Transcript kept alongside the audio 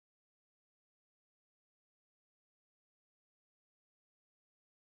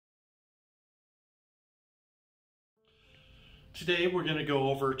Today we're going to go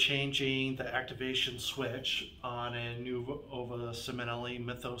over changing the activation switch on a Nuova Simonelli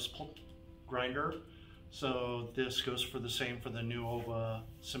Mythos grinder. So this goes for the same for the Nuova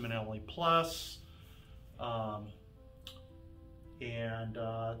Simonelli Plus.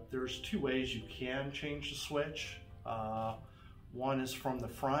 There's two ways you can change the switch. One is from the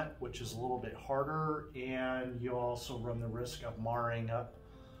front, which is a little bit harder, and you also run the risk of marring up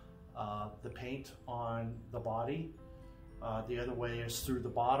the paint on the body. The other way is through the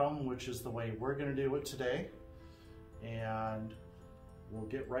bottom, which is the way we're going to do it today, and we'll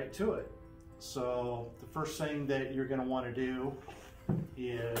get right to it. So the first thing that you're going to want to do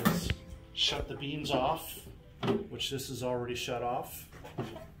is shut the beans off, which this is already shut off,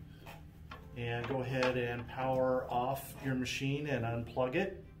 and go ahead and power off your machine and unplug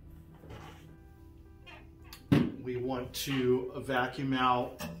it. We want to vacuum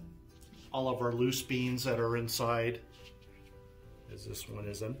out all of our loose beans that are inside, as this one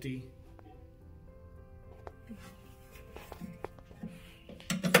is empty.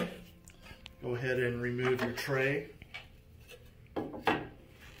 Go ahead and remove your tray.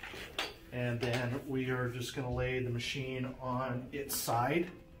 And then we are just going to lay the machine on its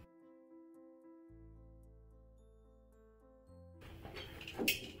side.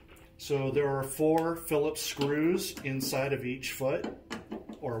 So there are 4 Phillips screws inside of each foot,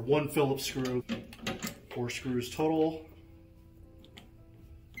 or 1 Phillips screw, 4 screws total.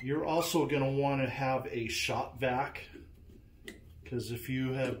 You're also going to want to have a shop vac, because if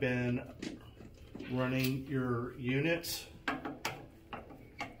you have been running your unit,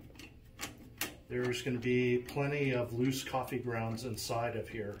 there's going to be plenty of loose coffee grounds inside of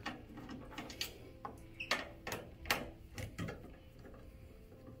here.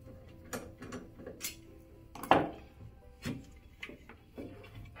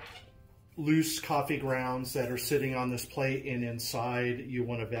 Loose coffee grounds that are sitting on this plate and inside, you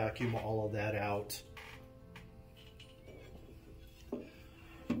want to vacuum all of that out.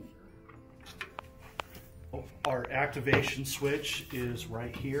 Our activation switch is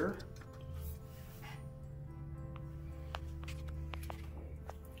right here.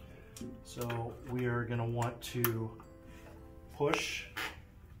 So we are going to want to push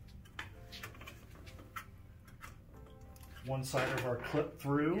one side of our clip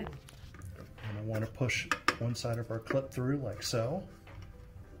through. And I want to push one side of our clip through like so.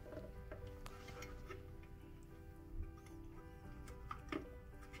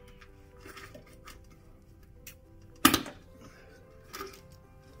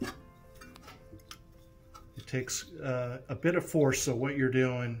 It takes a bit of force, so what you're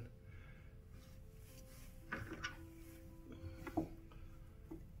doing,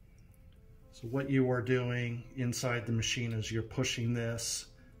 what you are doing inside the machine is you're pushing this,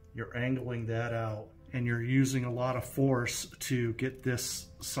 you're angling that out, and you're using a lot of force to get this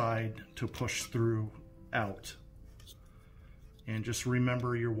side to push through out. And just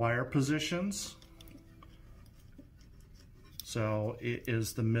remember your wire positions. So it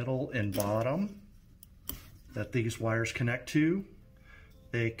is the middle and bottom that these wires connect to.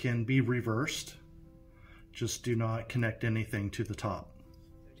 They can be reversed. Just do not connect anything to the top.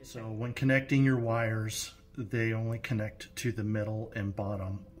 So when connecting your wires, they only connect to the middle and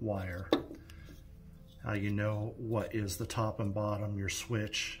bottom wire. How you know what is the top and bottom? Your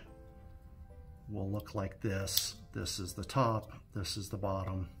switch will look like this. This is the top, this is the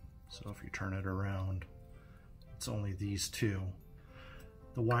bottom. So if you turn it around, it's only these two.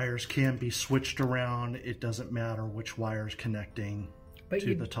 The wires can be switched around. It doesn't matter which wire is connecting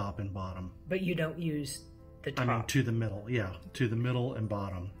to the top and bottom. But you don't use the top. I mean, to the middle, yeah, to the middle and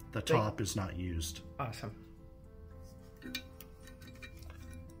bottom. The top is not used. Awesome.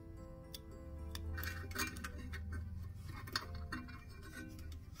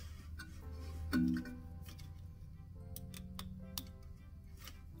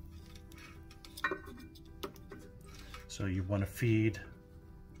 So you want to feed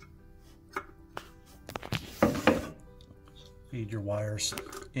your wires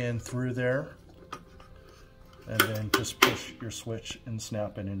in through there, and then just push your switch and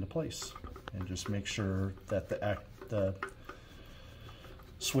snap it into place, and just make sure that the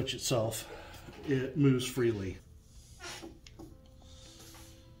switch itself, it moves freely.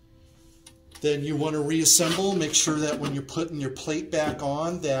 Then you want to reassemble, make sure that when you're putting your plate back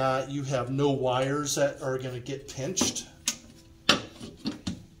on that you have no wires that are going to get pinched.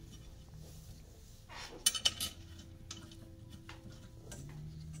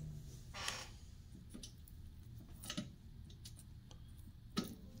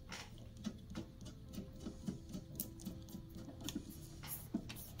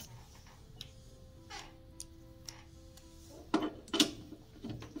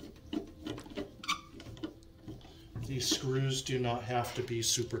 These screws do not have to be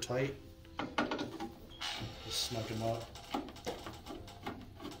super tight. Just snug them up.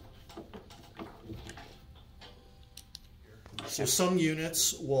 So some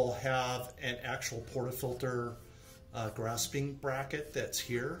units will have an actual portafilter grasping bracket that's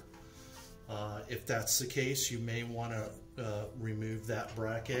here. If that's the case, you may want to remove that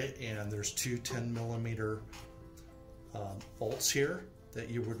bracket, and there's two 10mm bolts here that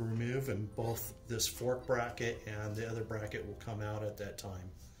you would remove, and both this fork bracket and the other bracket will come out at that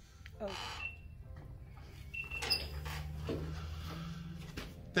time. Oh.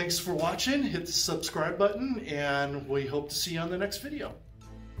 Thanks for watching. Hit the subscribe button, and we hope to see you on the next video.